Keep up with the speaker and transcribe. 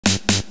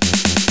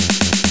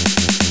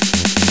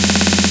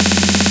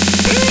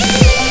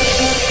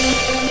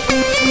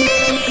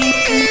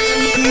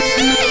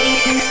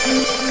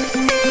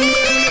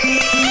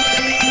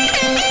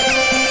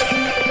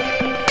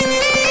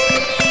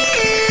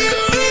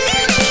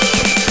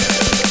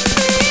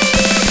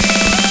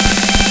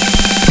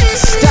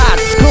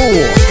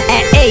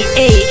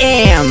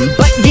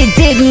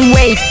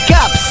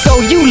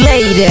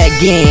date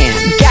again.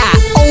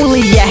 Got only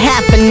a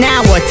half an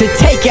hour to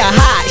take a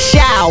hot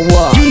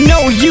shower. You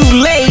know you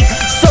late,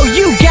 so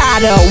you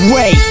gotta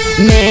wait.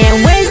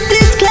 Man, when's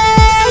this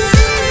class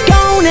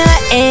gonna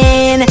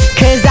end?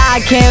 Cause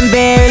I can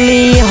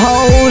barely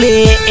hold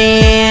it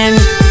in.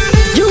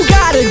 You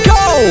gotta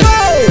go,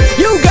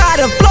 you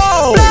gotta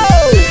flow.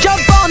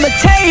 Jump on the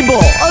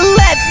table,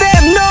 let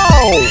them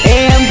know.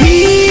 And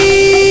pee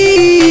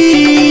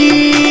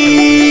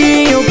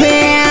your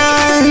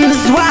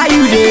pants while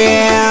you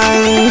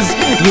dance.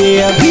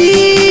 Yeah,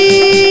 pee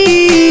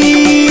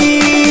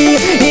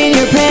in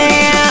your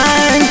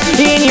pants,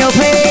 in your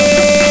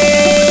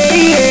pants.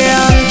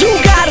 Yeah. You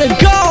gotta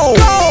go,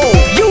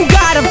 you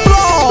gotta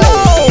flow.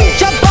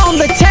 Jump on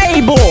the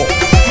table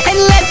and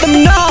let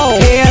them know.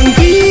 And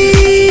pee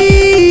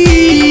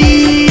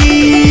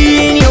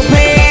in your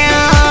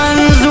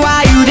pants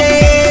while you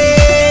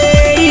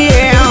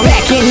dance.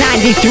 Back in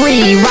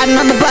 '93, riding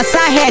on the bus,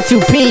 I had to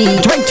pee.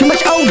 Drank too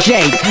much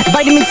OJ,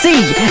 vitamin C,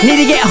 need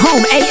to get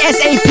home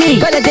ASAP.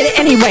 But I did it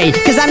anyway,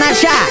 cause I'm not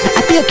shy.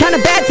 I feel kinda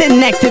bad sitting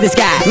next to this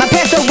guy. My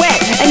pants are wet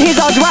and his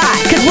all dry,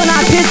 cause when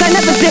I piss I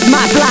never zip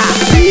my fly.